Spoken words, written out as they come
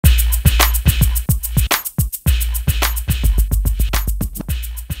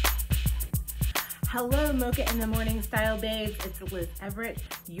Hello, Mocha in the Morning style babes. It's Liz Everett,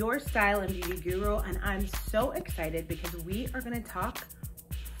 your style and beauty guru, and I'm so excited because we are gonna talk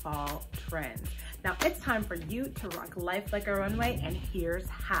fall trends. Now it's time for you to rock life like a runway, and here's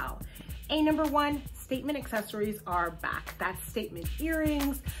how. Number one, statement accessories are back. That's statement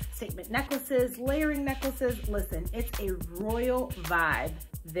earrings, statement necklaces, layering necklaces. Listen, it's a royal vibe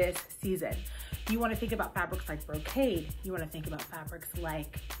this season. You wanna think about fabrics like brocade. You wanna think about fabrics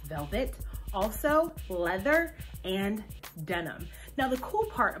like velvet, also leather and denim. Now the cool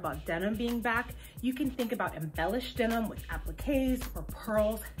part about denim being back, you can think about embellished denim with appliques or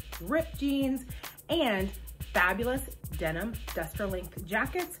pearls, ripped jeans, and fabulous denim duster length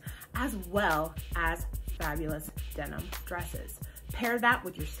jackets, as well as fabulous denim dresses. Pair that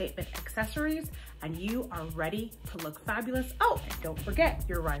with your statement accessories and you are ready to look fabulous. Oh, and don't forget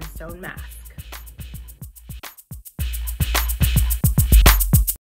your rhinestone mask.